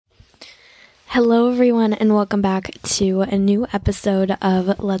Hello, everyone, and welcome back to a new episode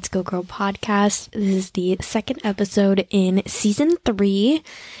of Let's Go Girl podcast. This is the second episode in season 3,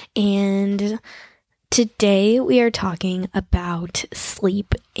 and today we are talking about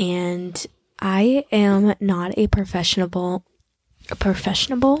sleep. And I am not a professional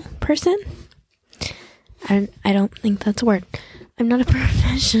person. I don't think that's a word. I'm not a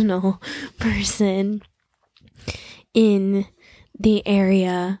professional person in the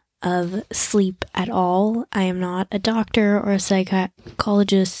area of sleep at all. I am not a doctor or a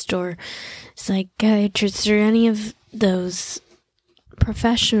psychologist or psychiatrist or any of those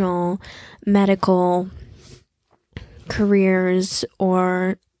professional medical careers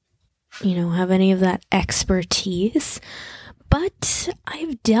or, have any of that expertise. But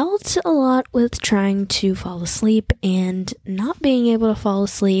I've dealt a lot with trying to fall asleep and not being able to fall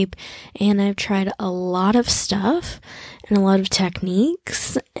asleep, and I've tried a lot of stuff and a lot of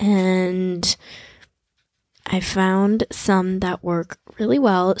techniques, and I found some that work really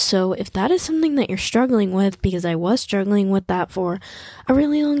well. So if that is something that you're struggling with, because I was struggling with that for a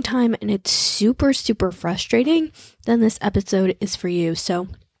really long time and it's super, super frustrating, then this episode is for you. So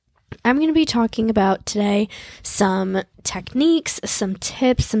I'm going to be talking about today some techniques, some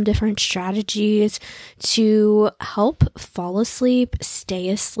tips, some different strategies to help fall asleep, stay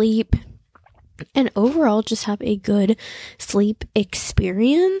asleep, and overall just have a good sleep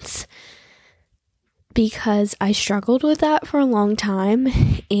experience, because I struggled with that for a long time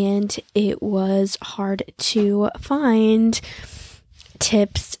and it was hard to find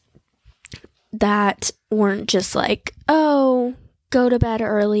tips that weren't just like, oh, go to bed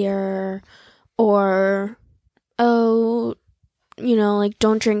earlier, or, don't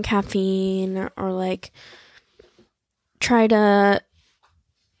drink caffeine, or, try to,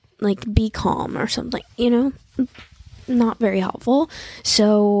 be calm or something, not very helpful.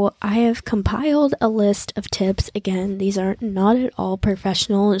 So I have compiled a list of tips. Again, these are not at all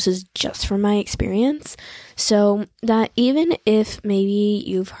professional. This is just from my experience. So that even if maybe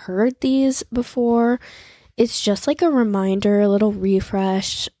you've heard these before, it's just like a reminder, a little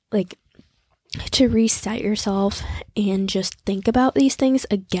refresh, to reset yourself and just think about these things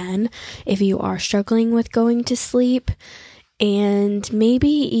again if you are struggling with going to sleep. And maybe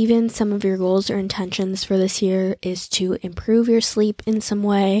even some of your goals or intentions for this year is to improve your sleep in some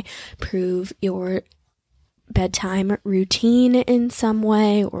way, improve your bedtime routine in some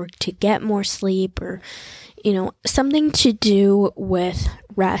way, or to get more sleep, or something to do with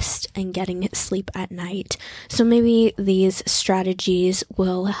rest and getting sleep at night. So maybe these strategies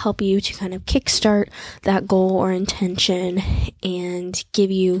will help you to kind of kickstart that goal or intention and give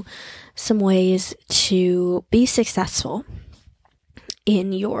you some ways to be successful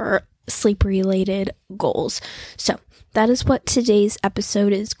in your sleep-related goals. So that is what today's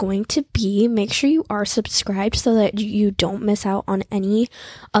episode is going to be. Make sure you are subscribed so that you don't miss out on any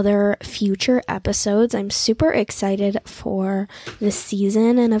other future episodes. I'm super excited for this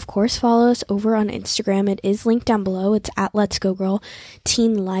season, and of course follow us over on Instagram. It is linked down below. It's at Let's Go Girl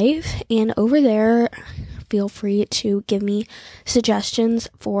Teen Life, and over there feel free to give me suggestions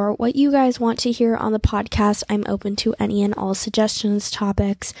for what you guys want to hear on the podcast. I'm open to any and all suggestions,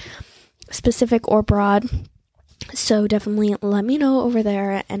 topics, specific or broad. So definitely let me know over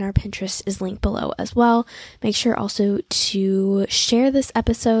there, and our Pinterest is linked below as well. Make sure also to share this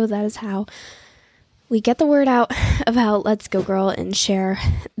episode. That is how we get the word out about Let's Go Girl and share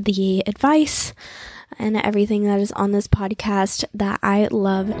the advice and everything that is on this podcast that I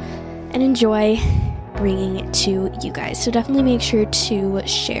love and enjoy bringing to you guys. So definitely make sure to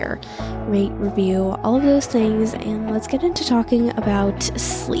share, rate, review, all of those things, and let's get into talking about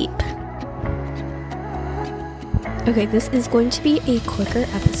sleep. Okay, this is going to be a quicker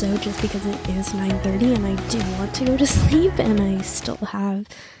episode just because it is 9:30 and I do want to go to sleep and I still have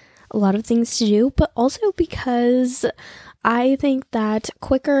a lot of things to do, but also because I think that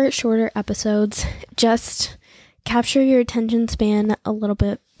quicker, shorter episodes just capture your attention span a little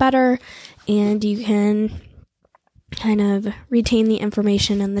bit better, and you can kind of retain the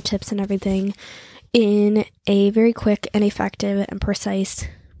information and the tips and everything in a very quick and effective and precise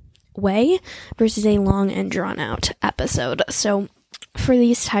way versus a long and drawn out episode. So for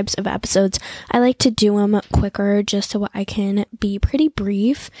these types of episodes, I like to do them quicker just so I can be pretty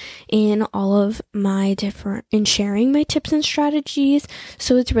brief in all of my in sharing my tips and strategies,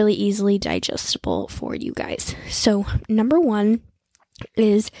 so it's really easily digestible for you guys. So number 1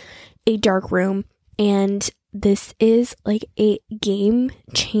 is a dark room, and this is like a game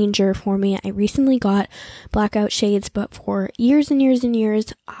changer for me. I recently got blackout shades, but for years and years and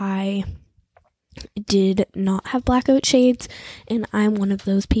years, I did not have blackout shades, and I'm one of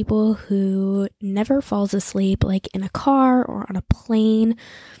those people who never falls asleep, like in a car or on a plane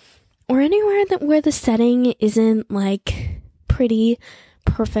or anywhere where the setting isn't like pretty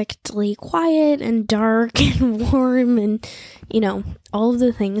perfectly quiet and dark and warm, and all of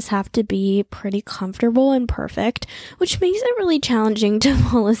the things have to be pretty comfortable and perfect, which makes it really challenging to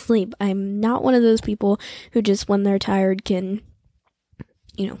fall asleep. I'm not one of those people who just when they're tired can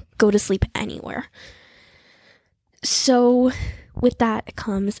go to sleep anywhere. So with that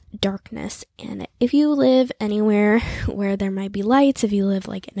comes darkness. And if you live anywhere where there might be lights, if you live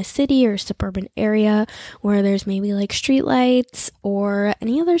like in a city or suburban area where there's maybe like street lights or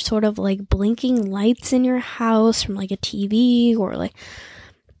any other sort of like blinking lights in your house from like a TV or like,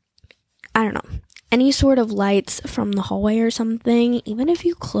 I don't know, any sort of lights from the hallway or something, even if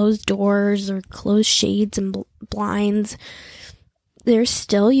you close doors or close shades and blinds, there's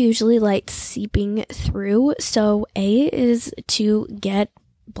still usually light seeping through. So A is to get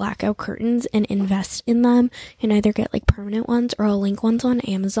blackout curtains and invest in them. You can either get like permanent ones or I'll link ones on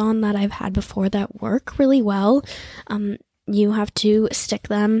Amazon that I've had before that work really well. You have to stick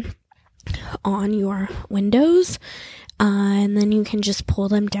them on your windows and then you can just pull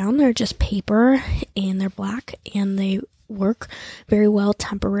them down. They're just paper and they're black and they work very well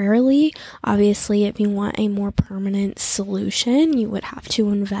temporarily. Obviously, if you want a more permanent solution, you would have to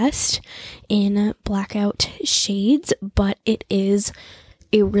invest in blackout shades, but it is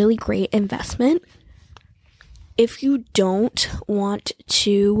a really great investment. If you don't want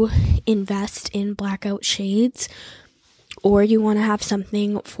to invest in blackout shades or you want to have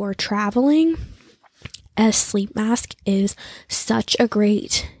something for traveling, a sleep mask is such a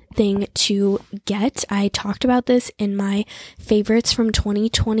great thing to get. I talked about this in my favorites from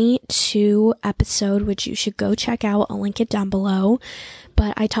 2022 episode, which you should go check out. I'll link it down below.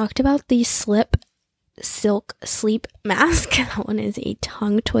 But I talked about the Silk sleep mask. That one is a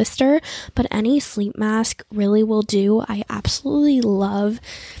tongue twister, but any sleep mask really will do. I absolutely love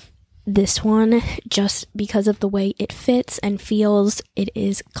this one just because of the way it fits and feels. It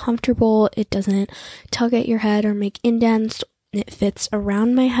is comfortable. It doesn't tug at your head or make indents. It fits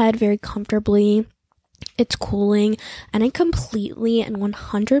around my head very comfortably. It's cooling, and it completely and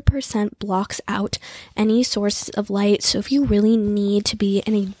 100% blocks out any sources of light. So if you really need to be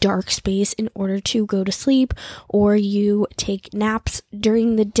in a dark space in order to go to sleep, or you take naps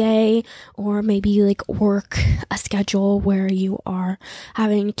during the day, or maybe like work a schedule where you are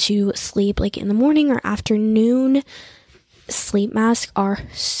having to sleep like in the morning or afternoon, sleep masks are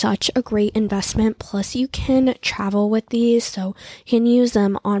such a great investment. Plus you can travel with these, so you can use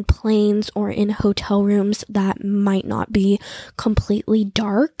them on planes or in hotel rooms that might not be completely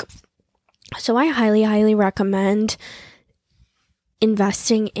dark. So I highly recommend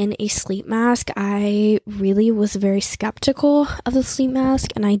investing in a sleep mask. I really was very skeptical of the sleep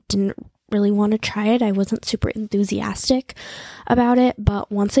mask and I didn't really want to try it. I wasn't super enthusiastic about it,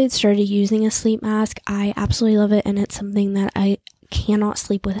 but once I started using a sleep mask, I absolutely love it, and it's something that I cannot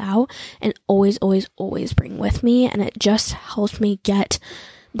sleep without and always bring with me, and it just helps me get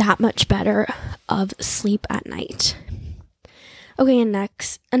that much better of sleep at night. Okay, and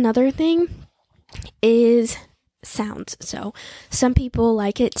next, another thing is sounds. So some people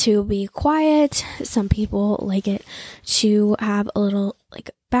like it to be quiet, some people like it to have a little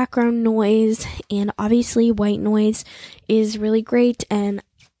like background noise, and obviously white noise is really great, and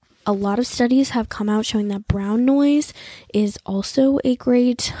a lot of studies have come out showing that brown noise is also a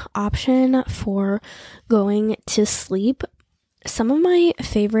great option for going to sleep. Some of my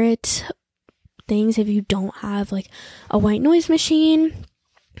favorite things, if you don't have like a white noise machine,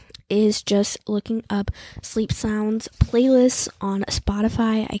 is just looking up sleep sounds playlists on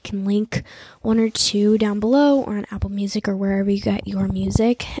Spotify. I can link one or two down below, or on Apple Music or wherever you get your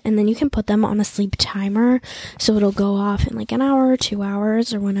music, and then you can put them on a sleep timer so it'll go off in like an hour or 2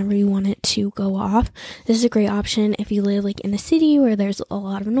 hours or whenever you want it to go off. This is a great option if you live like in a city where there's a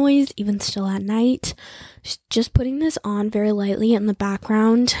lot of noise, even still at night. Just putting this on very lightly in the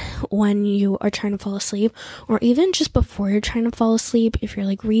background when you are trying to fall asleep, or even just before you're trying to fall asleep, if you're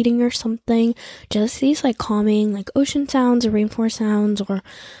like reading or something, just these like calming like ocean sounds or rainforest sounds, or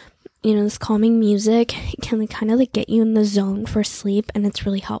this calming music can kind of like get you in the zone for sleep, and it's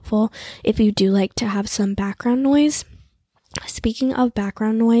really helpful if you do like to have some background noise. Speaking of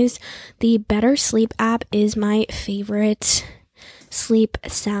background noise, the Better Sleep app is my favorite sleep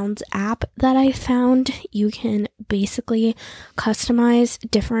sounds app that I found. You can basically customize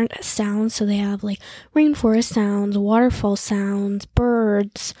different sounds. So they have like rainforest sounds, waterfall sounds,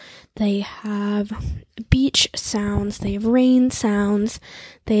 birds. They have beach sounds. They have rain sounds.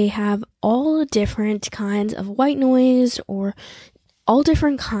 They have all different kinds of white noise or all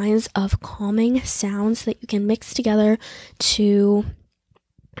different kinds of calming sounds that you can mix together to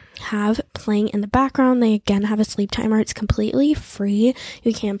have playing in the background. They again have a sleep timer. It's completely free.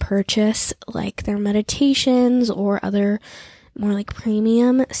 You can purchase like their meditations or other more like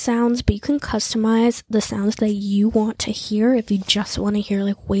premium sounds, but you can customize the sounds that you want to hear. If you just want to hear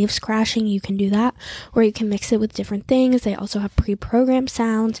like waves crashing, you can do that, or you can mix it with different things. They also have pre-programmed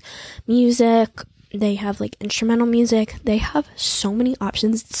sounds, music. They have like instrumental music. They have so many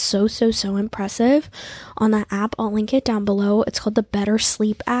options. It's so impressive on that app. I'll link it down below. It's called the Better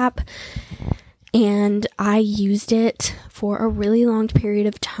Sleep app. And I used it for a really long period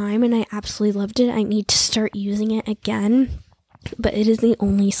of time and I absolutely loved it. I need to start using it again. But it is the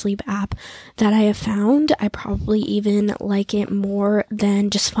only sleep app that I have found. I probably even like it more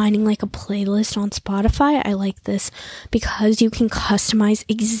than just finding like a playlist on Spotify. I like this because you can customize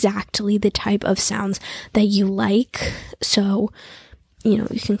exactly the type of sounds that you like. So, you know,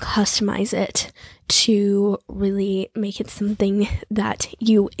 you can customize it to really make it something that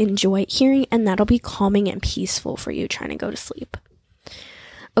you enjoy hearing, and that'll be calming and peaceful for you trying to go to sleep.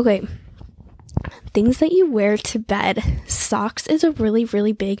 Okay. Things that you wear to bed. Socks is a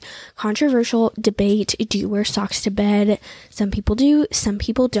really big controversial debate. Do you wear socks to bed? Some people do, some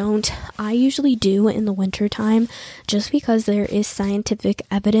people don't. I usually do in the winter time just because there is scientific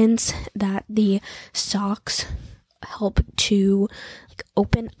evidence that the socks help to like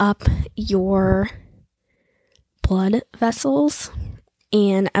open up your blood vessels.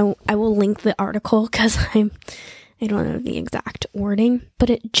 And I will link the article because I don't know the exact wording,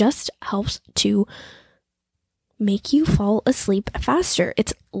 but it just helps to make you fall asleep faster.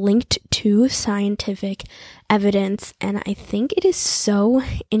 It's linked to scientific evidence, and I think it is so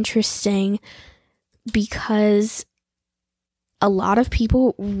interesting because a lot of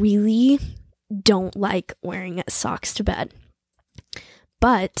people really don't like wearing socks to bed.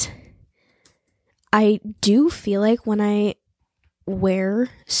 But I do feel like when I wear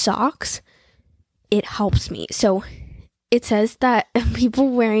socks, it helps me. So it says that people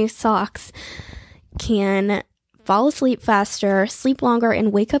wearing socks can fall asleep faster, sleep longer,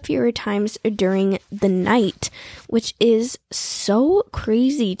 and wake up fewer times during the night, which is so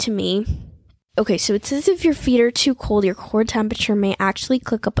crazy to me. Okay, so it says if your feet are too cold, your core temperature may actually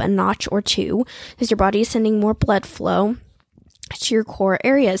click up a notch or two because your body is sending more blood flow to your core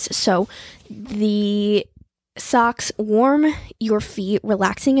areas. So the socks warm your feet,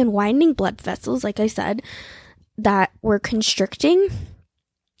 relaxing and widening blood vessels, like I said, that were constricting.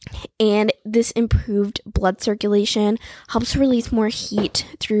 And this improved blood circulation helps release more heat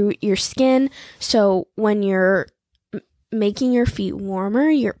through your skin. So when you're making your feet warmer,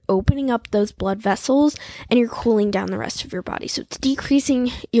 you're opening up those blood vessels and you're cooling down the rest of your body. So it's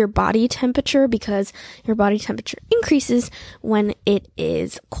decreasing your body temperature because your body temperature increases when it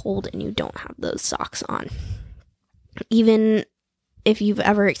is cold and you don't have those socks on. Even if you've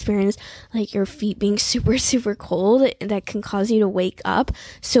ever experienced like your feet being super cold, that can cause you to wake up.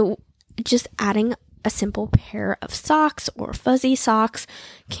 So just adding a simple pair of socks or fuzzy socks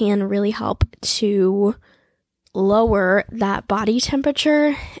can really help to lower that body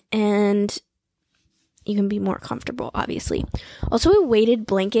temperature, and you can be more comfortable, obviously. Also, a weighted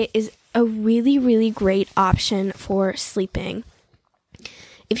blanket is a really great option for sleeping.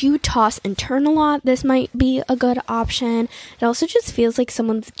 If you toss and turn a lot, this might be a good option. It also just feels like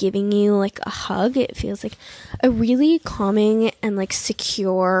someone's giving you like a hug. It feels like a really calming and like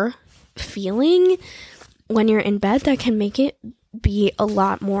secure feeling when you're in bed that can make it be a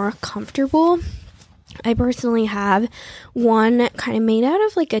lot more comfortable. I personally have one kind of made out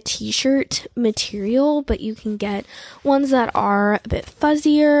of like a t-shirt material, but you can get ones that are a bit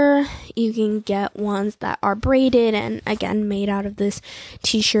fuzzier. You can get ones that are braided and again made out of this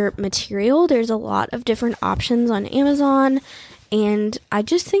t-shirt material. There's a lot of different options on Amazon, and I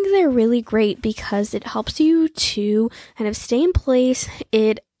just think they're really great because it helps you to kind of stay in place.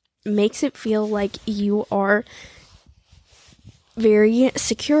 It makes it feel like you are very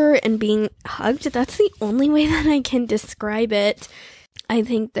secure and being hugged. That's the only way that I can describe it. I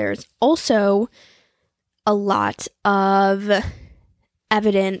think there's also a lot of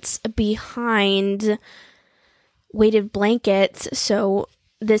evidence behind weighted blankets. So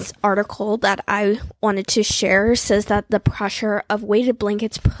this article that I wanted to share says that the pressure of weighted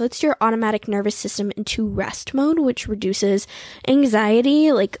blankets puts your automatic nervous system into rest mode, which reduces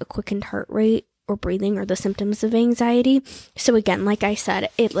anxiety, like a quickened heart rate or breathing or the symptoms of anxiety. So again, like I said,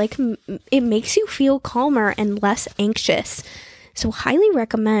 it makes you feel calmer and less anxious. So highly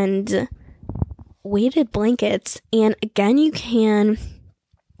recommend weighted blankets. And again, you can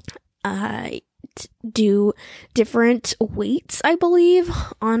do different weights, I believe,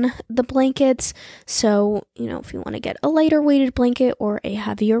 on the blankets. So, if you want to get a lighter weighted blanket or a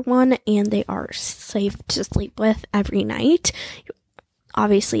heavier one, and they are safe to sleep with every night.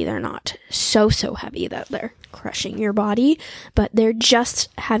 Obviously, they're not so heavy that they're crushing your body, but they're just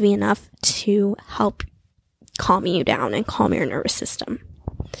heavy enough to help calm you down and calm your nervous system.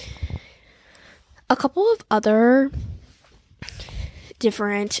 A couple of other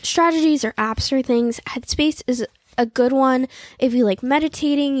different strategies or apps or things. Headspace is a good one. If you like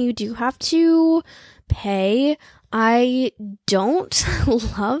meditating, you do have to pay. I don't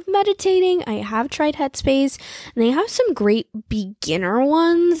love meditating. I have tried Headspace, and they have some great beginner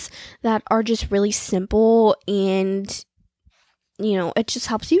ones that are just really simple, and it just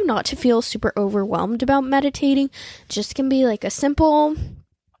helps you not to feel super overwhelmed about meditating. Just can be like a simple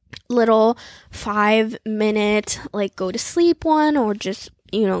little 5-minute go to sleep one, or just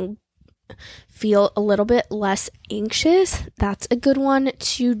feel a little bit less anxious. That's a good one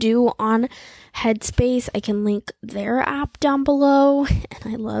to do on Headspace. I can link their app down below, and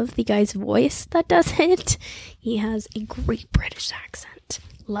I love the guy's voice that does it. He has a great British accent.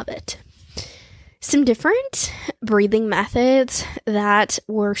 Love it. Some different breathing methods that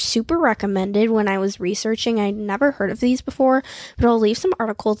were super recommended when I was researching. I'd never heard of these before, but I'll leave some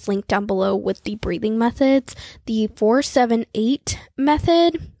articles linked down below with the breathing methods. The 4-7-8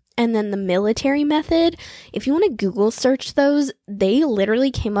 method, and then the military method. If you want to Google search those, they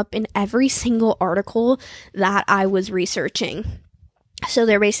literally came up in every single article that I was researching. So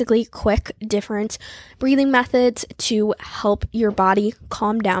they're basically quick, different breathing methods to help your body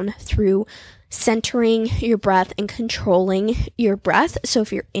calm down through centering your breath and controlling your breath. So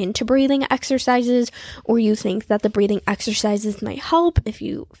if you're into breathing exercises, or you think that the breathing exercises might help, if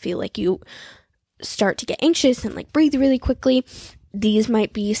you feel like you start to get anxious and breathe really quickly, these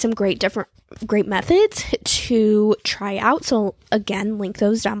might be some great methods to try out. So again, link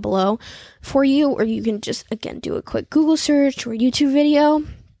those down below for you, or you can just do a quick Google search or YouTube video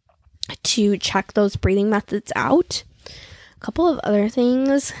to check those breathing methods out. A couple of other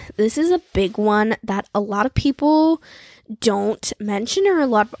things. This is a big one that a lot of people don't mention, or a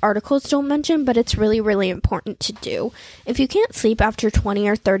lot of articles don't mention, but it's really, really important to do. If you can't sleep after 20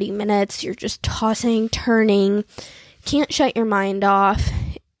 or 30 minutes, you're just tossing, turning, can't shut your mind off,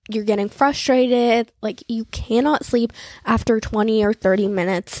 you're getting frustrated, you cannot sleep after 20 or 30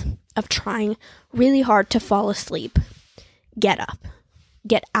 minutes of trying really hard to fall asleep, get up.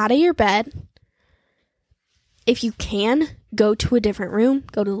 Get out of your bed. If you can, go to a different room,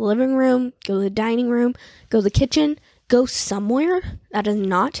 go to the living room, go to the dining room, go to the kitchen, go somewhere that is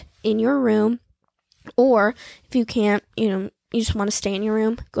not in your room. Or if you can't, you just want to stay in your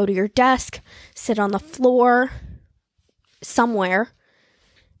room, go to your desk, sit on the floor somewhere,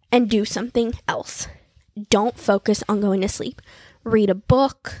 and do something else. Don't focus on going to sleep. Read a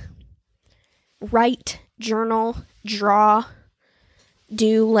book, write, journal, draw,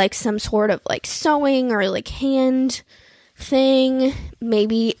 do some sort of sewing or hand thing.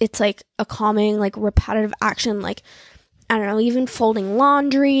 Maybe it's a calming repetitive action, I don't know, even folding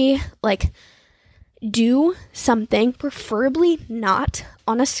laundry. Do something, preferably not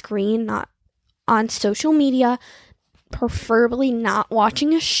on a screen, not on social media, preferably not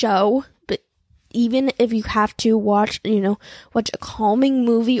watching a show. But even if you have to watch a calming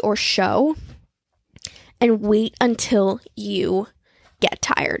movie or show, and wait until you get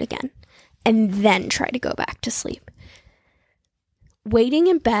tired again, and then try to go back to sleep. Waiting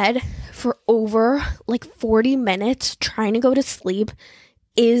in bed for over 40 minutes trying to go to sleep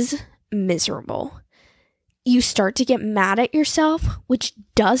is miserable. You start to get mad at yourself, which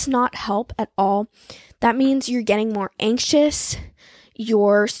does not help at all. That means you're getting more anxious.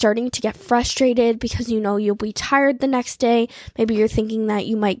 You're starting to get frustrated because you'll be tired the next day. Maybe you're thinking that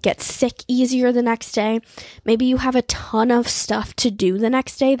you might get sick easier the next day. Maybe you have a ton of stuff to do the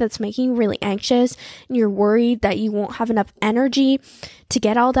next day that's making you really anxious, and you're worried that you won't have enough energy to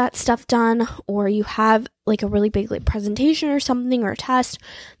get all that stuff done, or you have a really big presentation or something, or a test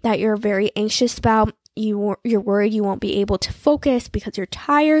that you're very anxious about. You're worried you won't be able to focus because you're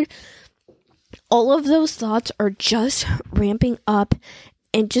tired. All of those thoughts are just ramping up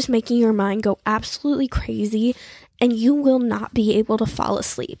and just making your mind go absolutely crazy. and you will not be able to fall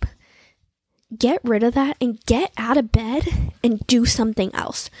asleep. Get rid of that and get out of bed and do something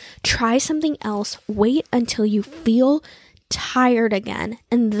else. Try something else. Wait until you feel tired again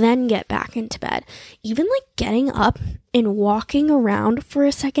and then get back into bed. Even like getting up and walking around for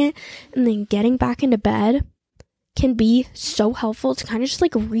a second and then getting back into bed can be so helpful to kind of just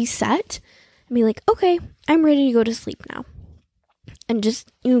like reset and be like, okay, I'm ready to go to sleep now. And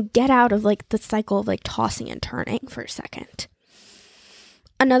just, get out of like the cycle of like tossing and turning for a second.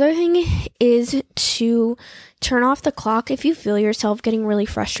 Another thing is to turn off the clock if you feel yourself getting really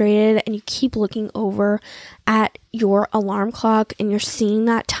frustrated and you keep looking over at your alarm clock and you're seeing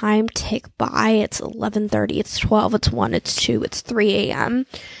that time tick by. It's 11:30, it's 12, it's 1, it's 2, it's 3 a.m.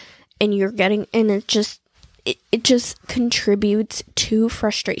 And you're getting, and it just contributes to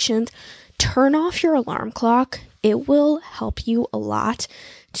frustrations. Turn off your alarm clock. It will help you a lot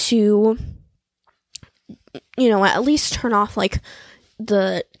to, at least turn off like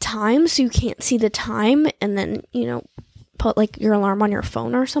the time so you can't see the time, and then, put like your alarm on your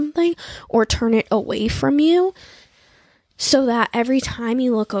phone or something, or turn it away from you so that every time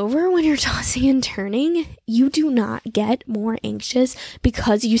you look over when you're tossing and turning, you do not get more anxious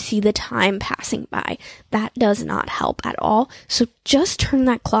because you see the time passing by. That does not help at all. So just turn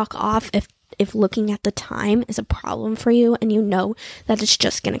that clock off if looking at the time is a problem for you and you know that it's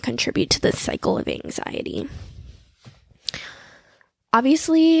just going to contribute to this cycle of anxiety.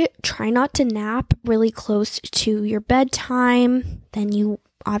 Obviously, try not to nap really close to your bedtime. Then you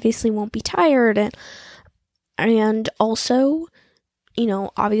obviously won't be tired. And also,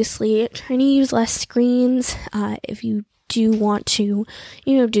 obviously trying to use less screens. If you do want to,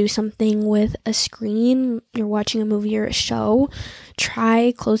 do something with a screen, you're watching a movie or a show,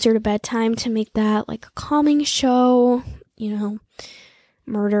 try closer to bedtime to make that like a calming show,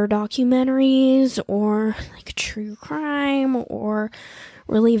 murder documentaries or like true crime or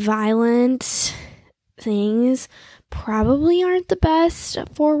really violent things probably aren't the best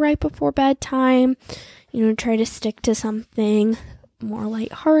for right before bedtime. Try to stick to something more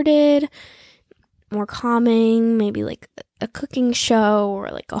lighthearted, more calming, maybe like a cooking show or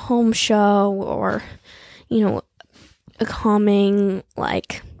like a home show or, a calming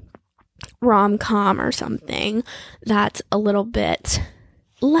like rom-com or something that's a little bit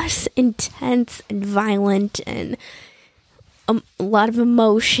less intense and violent and a lot of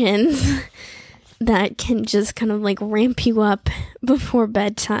emotions that can just kind of like ramp you up before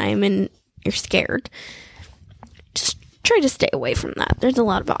bedtime and you're scared. Just try to stay away from that. There's a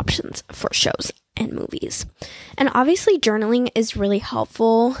lot of options for shows and movies. And obviously journaling is really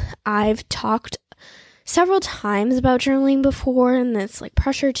helpful. I've talked several times about journaling before and this like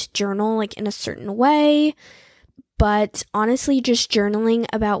pressure to journal like in a certain way. But honestly, just journaling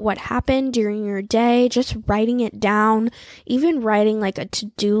about what happened during your day, just writing it down, even writing like a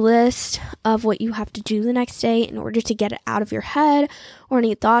to-do list of what you have to do the next day in order to get it out of your head, or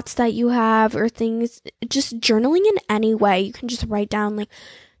any thoughts that you have or things, just journaling in any way. You can just write down like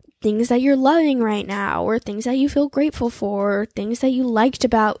things that you're loving right now, or things that you feel grateful for, or things that you liked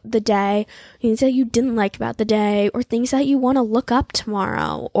about the day, things that you didn't like about the day, or things that you want to look up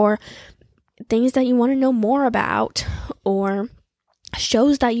tomorrow, or things that you want to know more about, or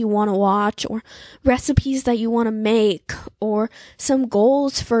shows that you want to watch, or recipes that you want to make, or some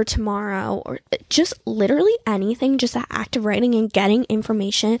goals for tomorrow, or just literally anything. Just the act of writing and getting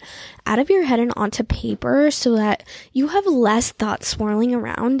information out of your head and onto paper so that you have less thoughts swirling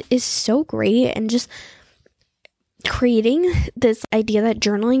around is so great. And just creating this idea that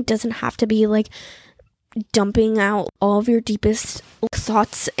journaling doesn't have to be like dumping out all of your deepest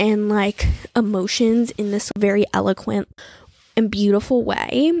thoughts and like emotions in this very eloquent and beautiful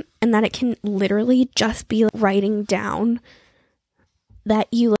way, and that it can literally just be writing down that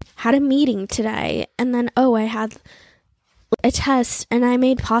you had a meeting today and then I had a test and I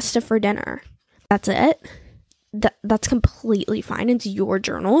made pasta for dinner. That's it. That's completely fine. It's your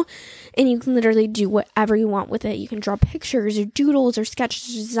journal and you can literally do whatever you want with it. You can draw pictures or doodles or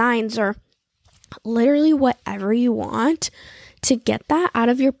sketches, designs, or literally whatever you want to get that out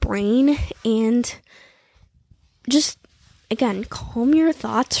of your brain and just, again, calm your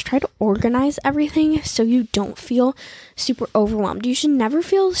thoughts. Try to organize everything so you don't feel super overwhelmed. You should never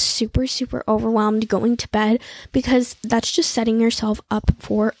feel super, super overwhelmed going to bed, because that's just setting yourself up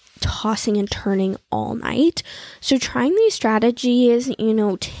for tossing and turning all night. So trying these strategies,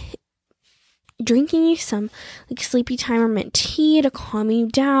 drinking some like sleepy timer mint tea to calm you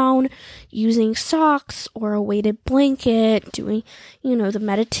down, using socks or a weighted blanket, doing, the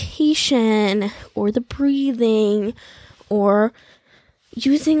meditation or the breathing, or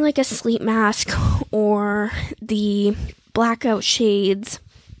using like a sleep mask or the blackout shades,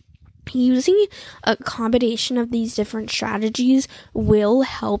 using a combination of these different strategies will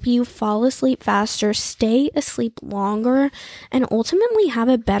help you fall asleep faster, stay asleep longer, and ultimately have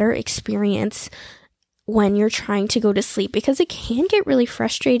a better experience when you're trying to go to sleep, because it can get really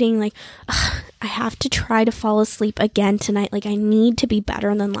frustrating. Like, I have to try to fall asleep again tonight. Like, I need to be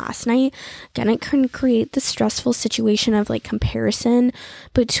better than last night. Again, it can create the stressful situation of like comparison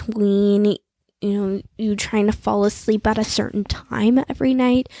between, you trying to fall asleep at a certain time every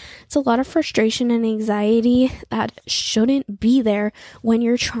night. It's a lot of frustration and anxiety that shouldn't be there when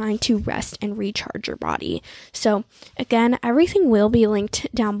you're trying to rest and recharge your body. So again, everything will be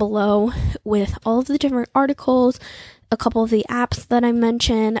linked down below with all of the different articles, a couple of the apps that I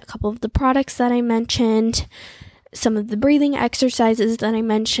mentioned, a couple of the products that I mentioned, some of the breathing exercises that I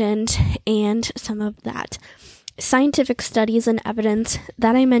mentioned, and some of that scientific studies and evidence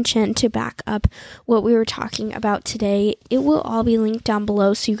that I mentioned to back up what we were talking about today. It will all be linked down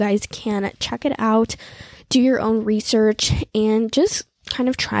below so you guys can check it out, do your own research, and just kind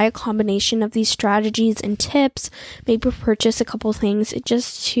of try a combination of these strategies and tips. Maybe purchase a couple things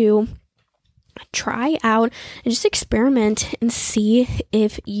just to try out and just experiment and see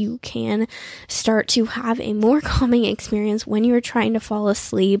if you can start to have a more calming experience when you're trying to fall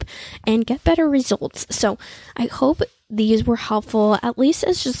asleep and get better results. So I hope these were helpful, at least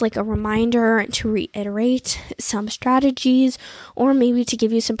as just like a reminder to reiterate some strategies, or maybe to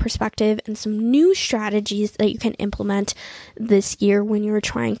give you some perspective and some new strategies that you can implement this year when you're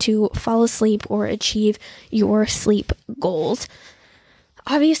trying to fall asleep or achieve your sleep goals.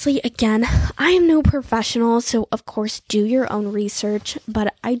 Obviously, again, I am no professional, so of course do your own research,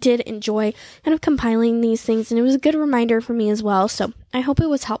 but I did enjoy kind of compiling these things, and it was a good reminder for me as well, so I hope it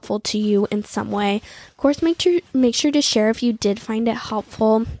was helpful to you in some way. Of course, make sure to share if you did find it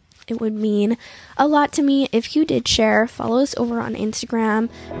helpful. It would mean a lot to me if you did share. Follow us over on Instagram.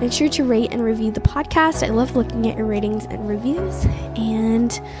 Make sure to rate and review the podcast. I love looking at your ratings and reviews,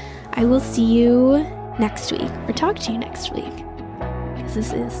 and I will see you next week, or talk to you next week.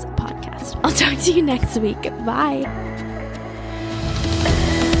 This is a podcast. I'll talk to you next week. Bye.